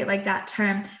 right? Like that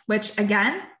term, which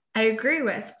again, I agree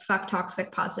with fuck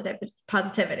toxic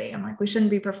positivity. I'm like, we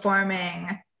shouldn't be performing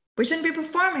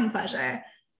pleasure.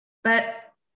 But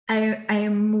I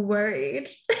am worried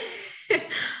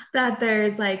that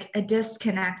there's like a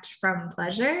disconnect from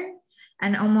pleasure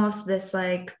and almost this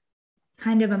like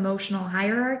kind of emotional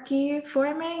hierarchy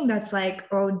forming that's like,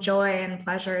 oh, joy and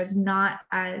pleasure is not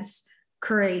as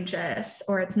courageous,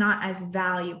 or it's not as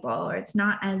valuable, or it's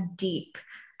not as deep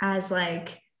as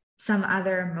like some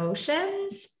other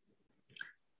emotions.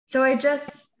 So I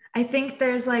think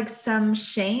there's like some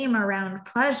shame around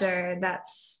pleasure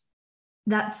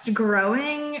that's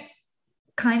growing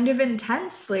kind of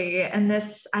intensely. And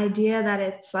this idea that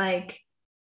it's like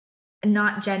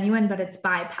not genuine, but it's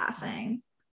bypassing.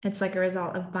 It's like a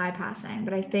result of bypassing.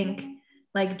 But I think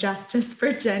like justice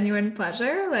for genuine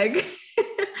pleasure, like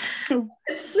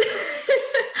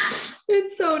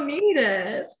it's so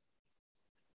needed.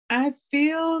 I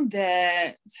feel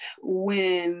that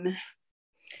when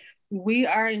we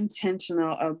are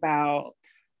intentional about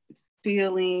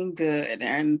feeling good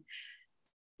and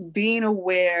being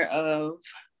aware of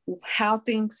how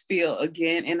things feel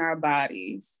again in our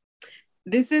bodies,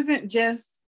 this isn't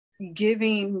just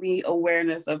giving me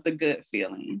awareness of the good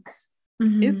feelings.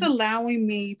 Mm-hmm. It's allowing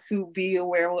me to be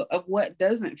aware of what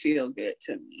doesn't feel good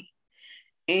to me.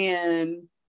 And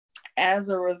as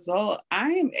a result, I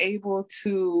am able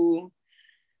to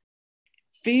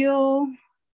feel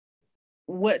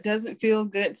what doesn't feel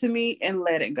good to me and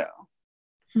let it go.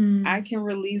 I can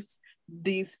release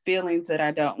these feelings that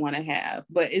I don't want to have,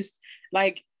 but it's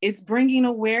like, it's bringing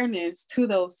awareness to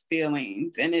those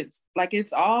feelings. And it's like,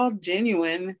 it's all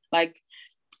genuine. Like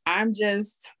I'd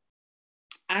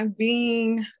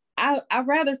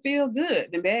rather feel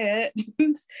good than bad,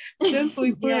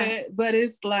 simply put. Yeah. But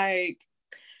it's like,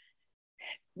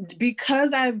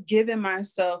 because I've given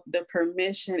myself the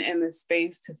permission and the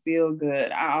space to feel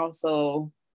good, I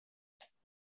also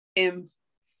am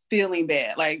feeling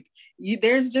bad. Like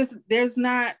there's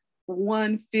not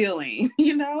one feeling,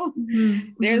 you know?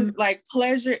 Mm-hmm. There's like,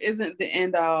 pleasure isn't the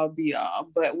end all be all,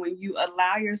 but when you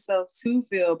allow yourself to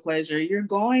feel pleasure, you're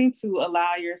going to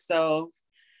allow yourself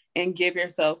and give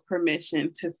yourself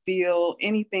permission to feel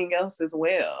anything else as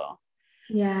well.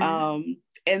 Yeah.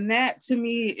 And that to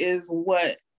me is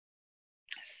what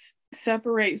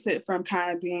separates it from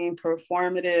kind of being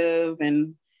performative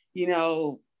and, you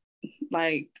know,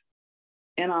 like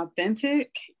inauthentic,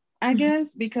 I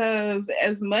guess, because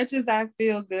as much as I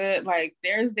feel good, like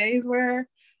there's days where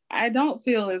I don't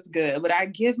feel as good, but I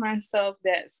give myself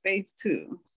that space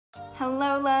too.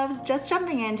 Hello, loves. Just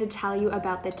jumping in to tell you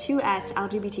about the 2S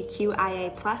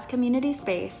LGBTQIA+ community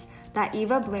space that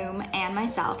Eva Bloom and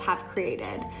myself have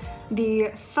created.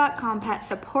 The Fuck Compet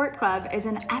Support Club is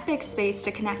an epic space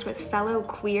to connect with fellow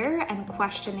queer and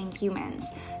questioning humans,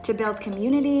 to build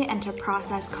community and to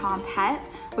process compet,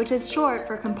 which is short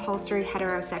for compulsory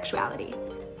heterosexuality.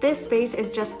 This space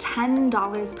is just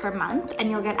 $10 per month,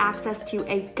 and you'll get access to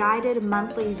a guided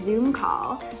monthly Zoom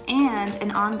call and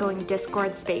an ongoing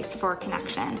Discord space for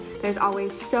connection. There's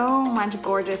always so much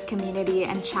gorgeous community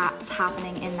and chats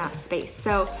happening in that space.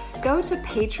 So go to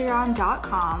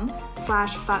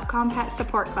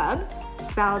patreon.com/FuckCompetSupportClub,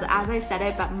 spelled as I said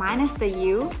it, but minus the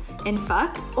U in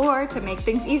fuck, or to make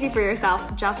things easy for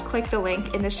yourself, just click the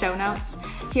link in the show notes.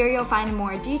 Here you'll find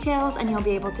more details and you'll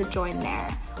be able to join there.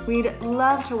 We'd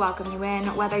love to welcome you in,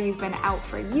 whether you've been out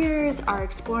for years, are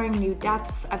exploring new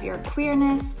depths of your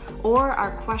queerness, or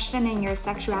are questioning your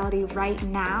sexuality right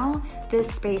now.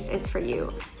 This space is for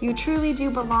you. You truly do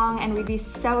belong, and we'd be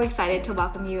so excited to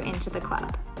welcome you into the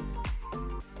club.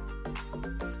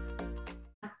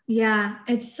 Yeah,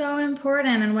 it's so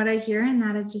important. And what I hear in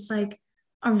that is just like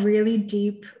a really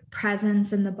deep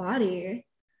presence in the body.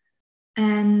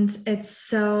 And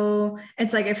it's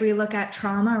like if we look at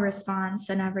trauma response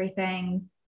and everything,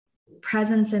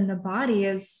 presence in the body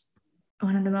is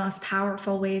one of the most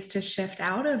powerful ways to shift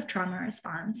out of trauma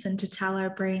response and to tell our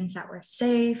brains that we're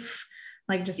safe,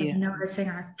 like just like noticing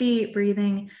our feet,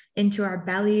 breathing into our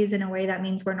bellies in a way that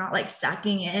means we're not like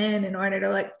sucking in order to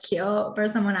like kill for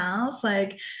someone else.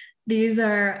 Like these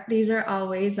are all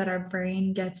ways that our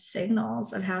brain gets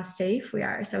signals of how safe we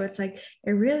are. So it's like,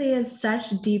 it really is such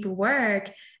deep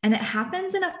work, and it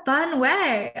happens in a fun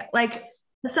way. Like,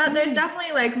 so there's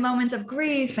definitely like moments of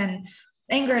grief and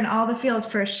anger and all the feels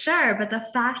for sure. But the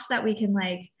fact that we can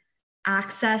like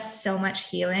access so much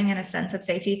healing and a sense of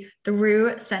safety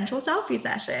through sensual selfie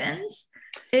sessions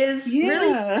is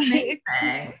really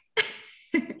amazing.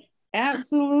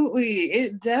 Absolutely.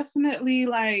 It definitely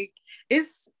like,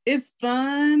 it's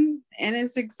fun and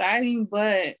it's exciting,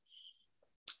 but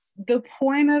the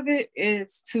point of it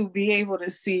is to be able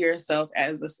to see yourself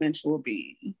as a sensual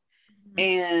being.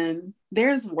 And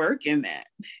there's work in that.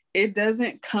 It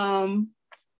doesn't come,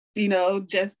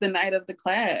 just the night of the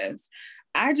class.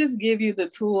 I just give you the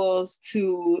tools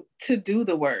to do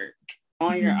the work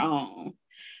on your own.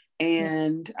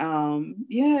 And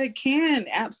it can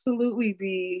absolutely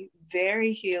be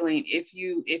very healing if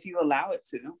you allow it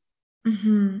to.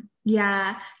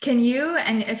 Yeah. Can you,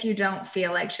 and if you don't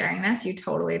feel like sharing this, you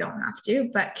totally don't have to,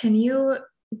 but can you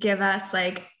give us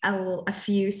like a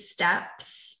few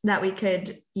steps that we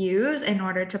could use in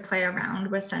order to play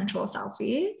around with sensual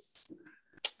selfies?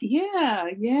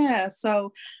 Yeah.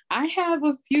 So I have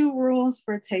a few rules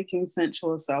for taking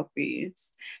sensual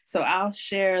selfies. So I'll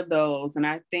share those. And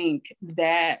I think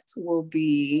that will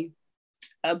be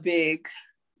a big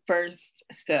first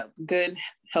step, good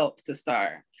help to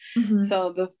start.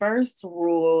 So the first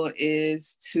rule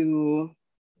is to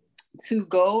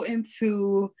go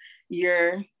into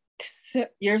your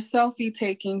selfie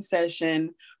taking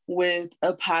session with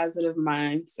a positive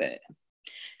mindset.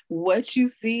 What you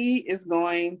see is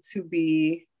going to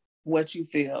be what you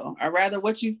feel, or rather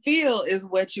what you feel is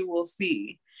what you will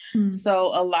see.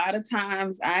 So a lot of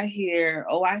times I hear,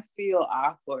 oh, I feel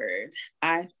awkward.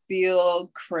 I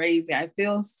feel crazy. I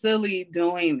feel silly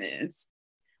doing this.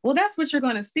 Well, that's what you're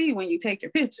going to see when you take your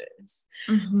pictures.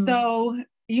 So,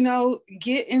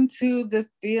 get into the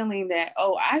feeling that,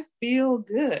 oh, I feel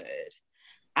good.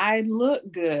 I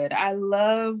look good. I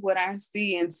love what I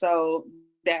see. And so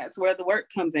that's where the work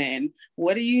comes in.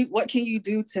 What can you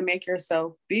do to make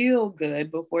yourself feel good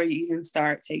before you even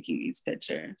start taking these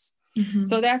pictures?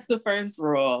 So that's the first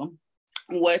rule.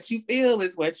 What you feel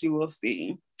is what you will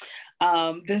see.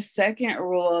 The second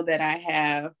rule that I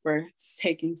have for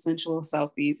taking sensual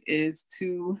selfies is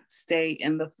to stay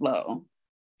in the flow.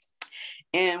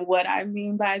 And what I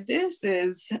mean by this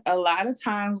is a lot of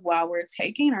times while we're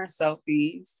taking our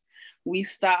selfies, we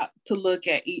stop to look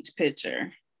at each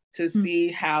picture to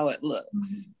see how it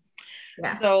looks.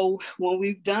 So when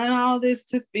we've done all this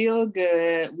to feel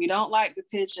good, we don't like the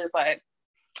pictures, like,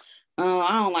 oh,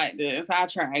 I don't like this, I'll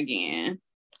try again.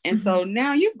 And so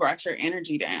now you've brought your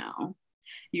energy down.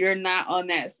 You're not on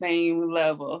that same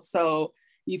level. So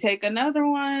you take another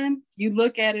one, you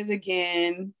look at it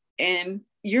again, and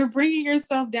you're bringing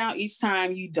yourself down each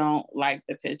time you don't like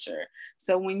the picture.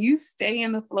 So when you stay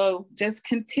in the flow, just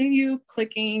continue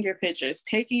clicking your pictures,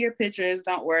 taking your pictures.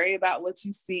 Don't worry about what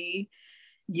you see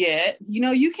yet.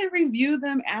 You can review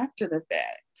them after the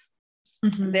fact.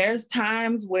 There's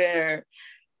times where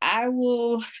I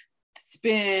will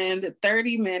spend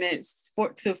 30 minutes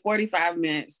to 45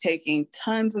 minutes taking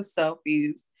tons of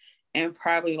selfies and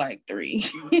probably like 3.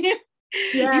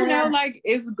 Like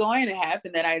it's going to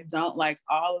happen that I don't like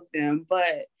all of them,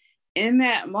 but in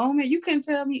that moment, you can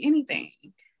tell me anything.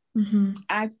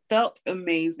 I felt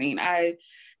amazing. I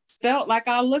felt like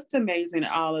I looked amazing in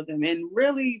all of them. And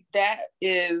really, that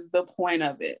is the point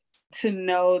of it, to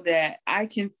know that I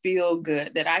can feel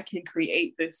good, that I can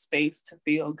create this space to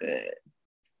feel good.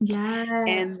 Yes.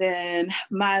 And then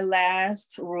my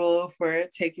last rule for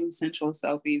taking sensual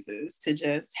selfies is to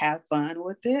just have fun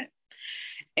with it.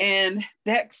 And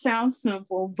that sounds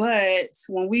simple, but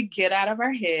when we get out of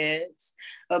our heads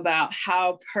about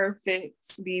how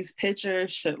perfect these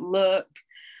pictures should look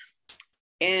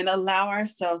and allow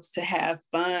ourselves to have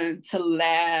fun, to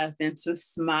laugh, and to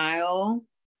smile,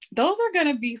 those are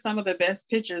going to be some of the best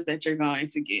pictures that you're going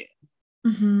to get.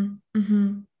 Mm-hmm.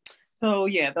 Mm-hmm. So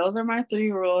yeah, those are my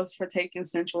 3 rules for taking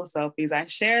sensual selfies. I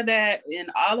share that in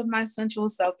all of my sensual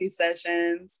selfie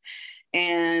sessions.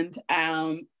 And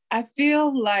I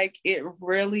feel like it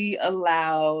really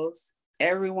allows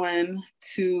everyone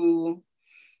to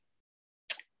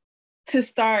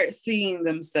start seeing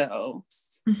themselves,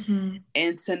 Mm-hmm.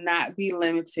 and to not be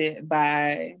limited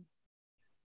by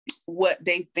what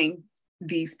they think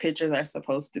these pictures are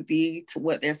supposed to be, to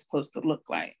what they're supposed to look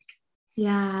like.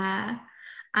 Yeah.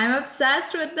 I'm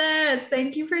obsessed with this.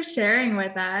 Thank you for sharing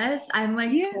with us. I'm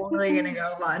like Yes, totally gonna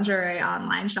go lingerie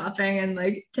online shopping and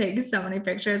like take so many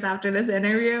pictures after this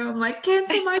interview. I'm like,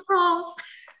 cancel my calls.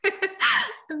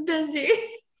 I'm busy.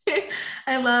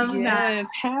 I love that. yes,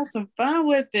 have some fun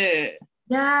with it.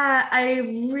 Yeah, I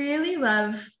really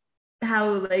love how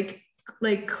like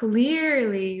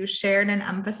clearly you shared and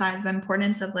emphasized the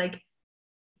importance of like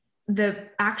the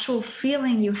actual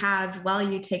feeling you have while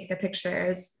you take the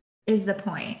pictures is the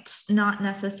point, not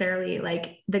necessarily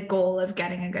like the goal of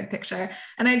getting a good picture.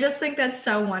 And I just think that's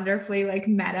so wonderfully like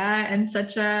meta and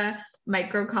such a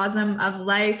microcosm of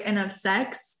life and of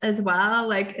sex as well.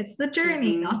 Like it's the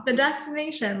journey, Mm-hmm. not the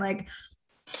destination. Like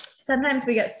sometimes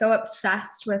we get so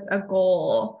obsessed with a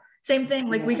goal. Same thing,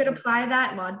 like we could apply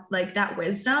that like that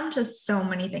wisdom to so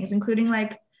many things, including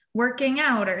like working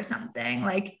out or something,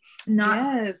 like not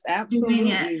Yes, doing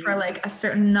it absolutely. for like a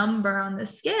certain number on the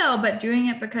scale, but doing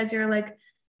it because you're like,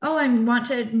 oh, I want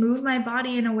to move my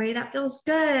body in a way that feels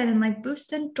good and like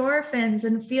boost endorphins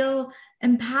and feel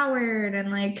empowered.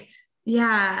 And like,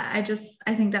 yeah,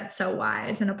 I think that's so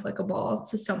wise and applicable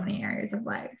to so many areas of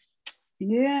life.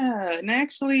 Yeah. And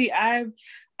actually, I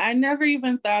never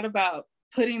even thought about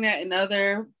putting that in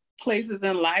other places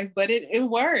in life, but it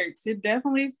works. It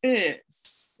definitely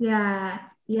fits. Yeah.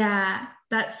 Yeah.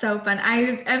 That's so fun.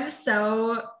 I'm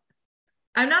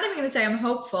not even going to say I'm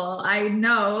hopeful. I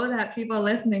know that people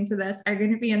listening to this are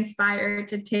going to be inspired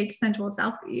to take sensual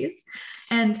selfies.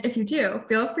 And if you do,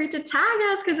 feel free to tag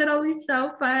us because it'll be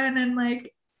so fun and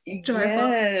like joyful.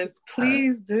 Yes,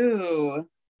 please do.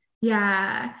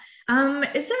 Yeah.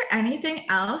 Is there anything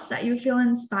else that you feel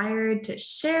inspired to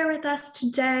share with us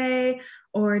today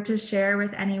or to share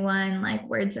with anyone, like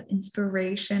words of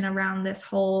inspiration around this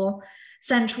whole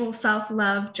sensual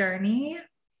self-love journey?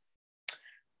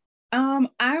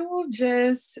 I will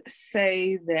just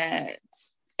say that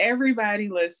everybody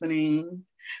listening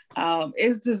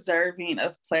is deserving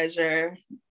of pleasure,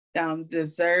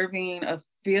 deserving of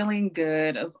feeling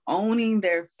good, of owning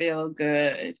their feel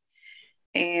good.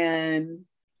 And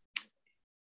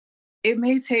it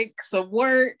may take some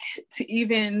work to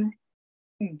even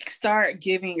start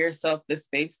giving yourself the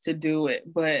space to do it,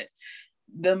 but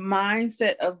the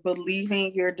mindset of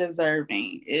believing you're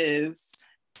deserving is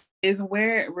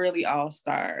where it really all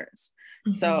starts.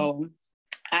 Mm-hmm. So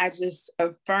I just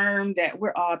affirm that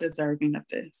we're all deserving of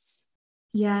this.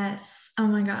 Yes. Oh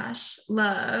my gosh.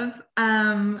 Love.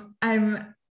 I'm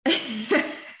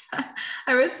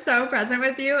I was so present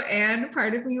with you, and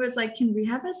part of me was like, can we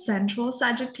have a sensual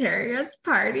Sagittarius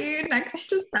party next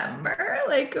December?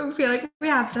 Like, I feel like we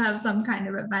have to have some kind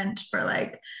of event for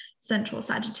like sensual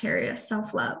Sagittarius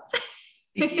self-love.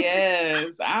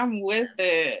 Yes, I'm with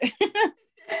it.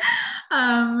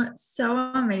 So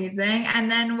amazing.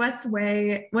 And then what's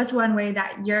one way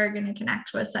that you're gonna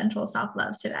connect with sensual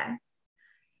self-love today?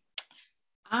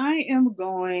 I am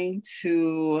going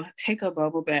to take a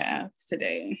bubble bath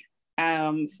today.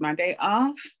 It's my day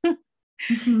off.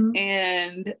 Mm-hmm.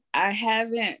 And I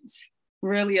haven't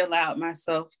really allowed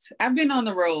myself I've been on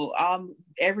the road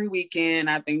every weekend.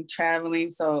 I've been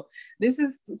traveling. So this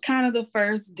is kind of the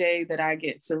first day that I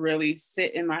get to really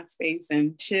sit in my space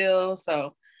and chill.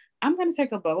 So I'm going to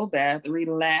take a bubble bath,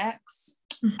 relax,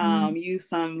 Mm-hmm. use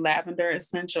some lavender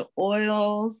essential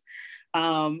oils,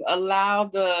 allow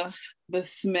the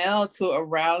smell to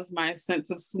arouse my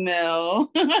sense of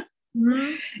smell.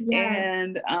 Mm-hmm. Yeah.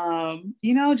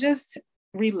 And just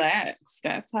relax.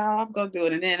 That's how I'm gonna do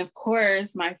it. And then of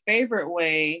course my favorite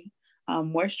way,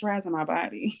 moisturizing my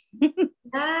body.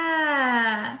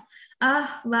 Yeah.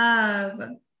 Ah, love.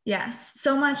 Yes.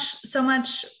 So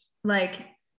much like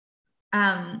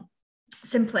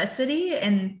simplicity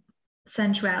and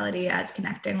sensuality as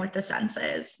connecting with the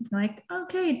senses. Like,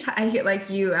 okay, like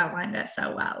you outlined it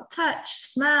so well. Touch,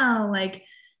 smell, like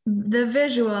the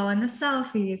visual and the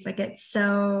selfies. Like it's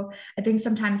so, I think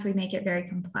sometimes we make it very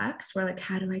complex. We're like,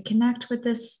 how do I connect with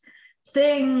this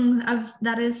thing of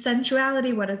that is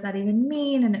sensuality? What does that even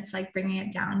mean? And it's like bringing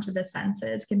it down to the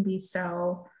senses can be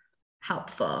so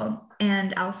helpful.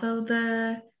 And also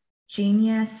the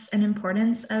genius and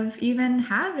importance of even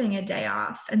having a day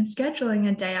off and scheduling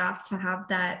a day off to have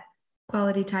that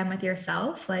quality time with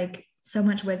yourself. Like so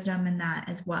much wisdom in that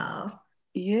as well.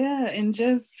 Yeah, and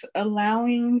just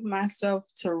allowing myself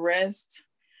to rest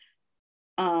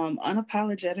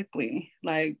unapologetically,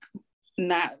 like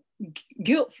not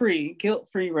guilt-free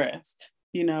rest,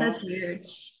 That's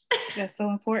huge. That's so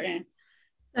important.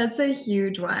 That's a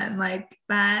huge one. Like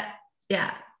that,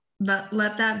 yeah. But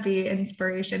let that be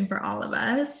inspiration for all of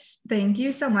us. Thank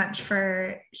you so much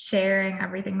for sharing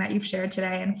everything that you've shared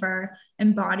today and for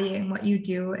embodying what you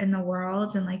do in the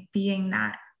world and like being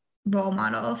that role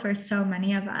model for so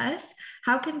many of us.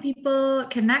 How can people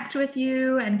connect with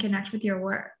you and connect with your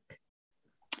work?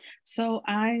 So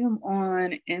I am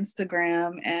on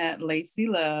Instagram at Layci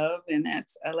Love, and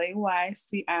that's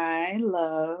Layci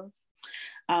Love.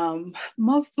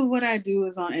 Most of what I do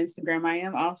is on Instagram. I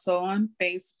am also on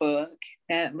Facebook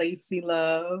at Layci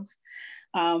Love.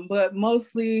 But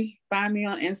mostly find me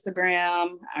on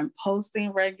Instagram. I'm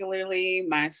posting regularly.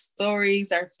 My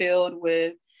stories are filled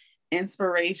with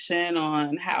inspiration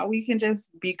on how we can just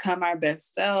become our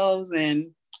best selves,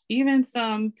 and even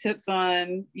some tips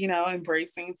on,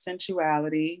 embracing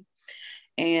sensuality.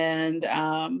 And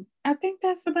I think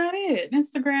that's about it.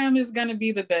 Instagram is going to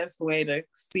be the best way to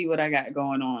see what I got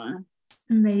going on.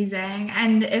 Amazing.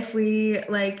 And if we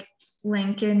like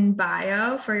link in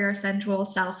bio for your sensual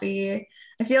selfie,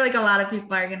 I feel like a lot of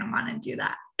people are going to want to do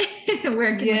that.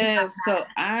 Where can we have that?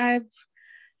 So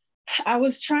I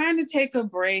was trying to take a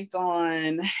break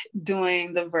on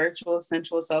doing the virtual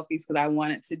sensual selfies because I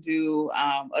wanted to do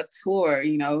a tour,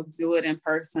 do it in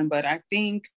person. But I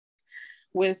think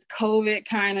with COVID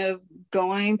kind of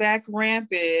going back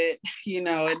rampant,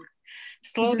 it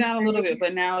slowed down a little bit,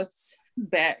 but now it's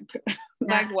back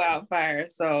like wildfire.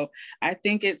 So I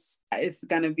think it's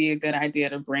going to be a good idea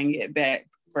to bring it back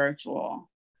virtual.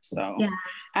 So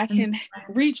I can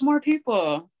reach more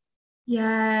people.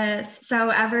 Yes. So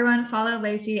everyone follow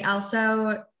Layci.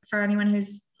 Also, for anyone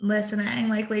who's listening,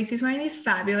 like Layci's wearing these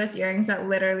fabulous earrings that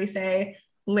literally say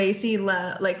Layci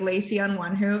love, like Layci on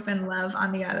one hoop and love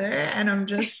on the other. And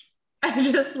I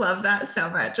just love that so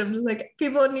much. I'm just like,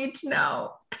 people need to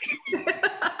know.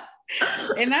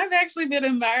 And I've actually been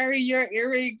admiring your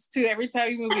earrings too. Every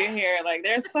time you move your hair, like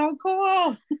they're so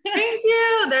cool. Thank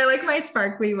you. They're like my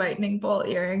sparkly lightning bolt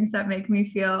earrings that make me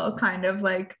feel kind of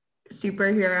like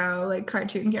superhero, like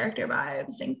cartoon character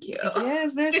vibes. Thank you.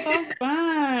 Yes, they're so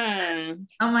fun.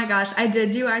 Oh my gosh. I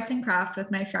did do arts and crafts with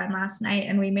my friend last night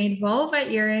and we made vulva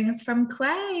earrings from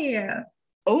clay.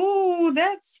 Oh,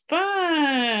 that's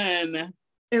fun.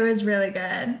 It was really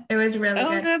good. It was really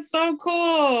good. Oh, that's so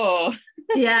cool.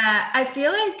 Yeah. I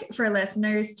feel like for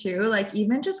listeners too, like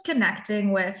even just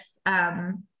connecting with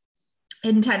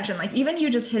intention, like even you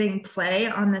just hitting play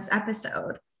on this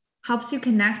episode helps you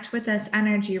connect with this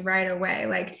energy right away.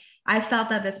 Like I felt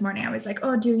that this morning. I was like,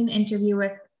 oh, doing an interview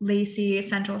with Layci,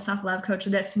 Sensual Self-Love Coach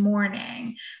this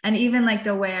morning. And even like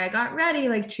the way I got ready,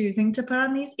 like choosing to put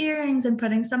on these earrings and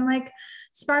putting some like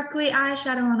sparkly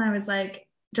eyeshadow on, I was like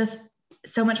just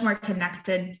so much more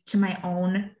connected to my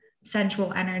own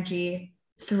sensual energy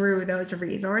through those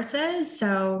resources.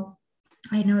 So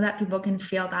I know that people can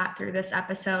feel that through this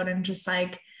episode and just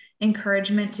like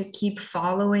encouragement to keep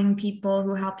following people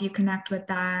who help you connect with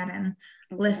that and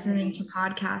listening to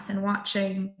podcasts and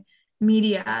watching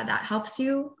media that helps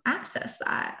you access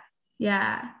that.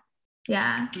 Yeah.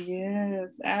 Yes,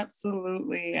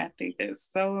 absolutely. I think it's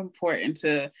so important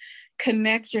to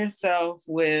connect yourself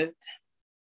with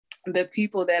the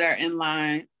people that are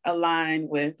aligned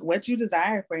with what you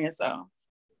desire for yourself.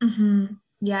 Mm-hmm.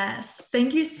 Yes.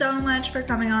 Thank you so much for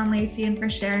coming on, Layci, and for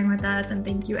sharing with us. And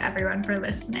thank you everyone for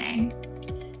listening.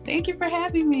 Thank you for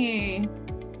having me.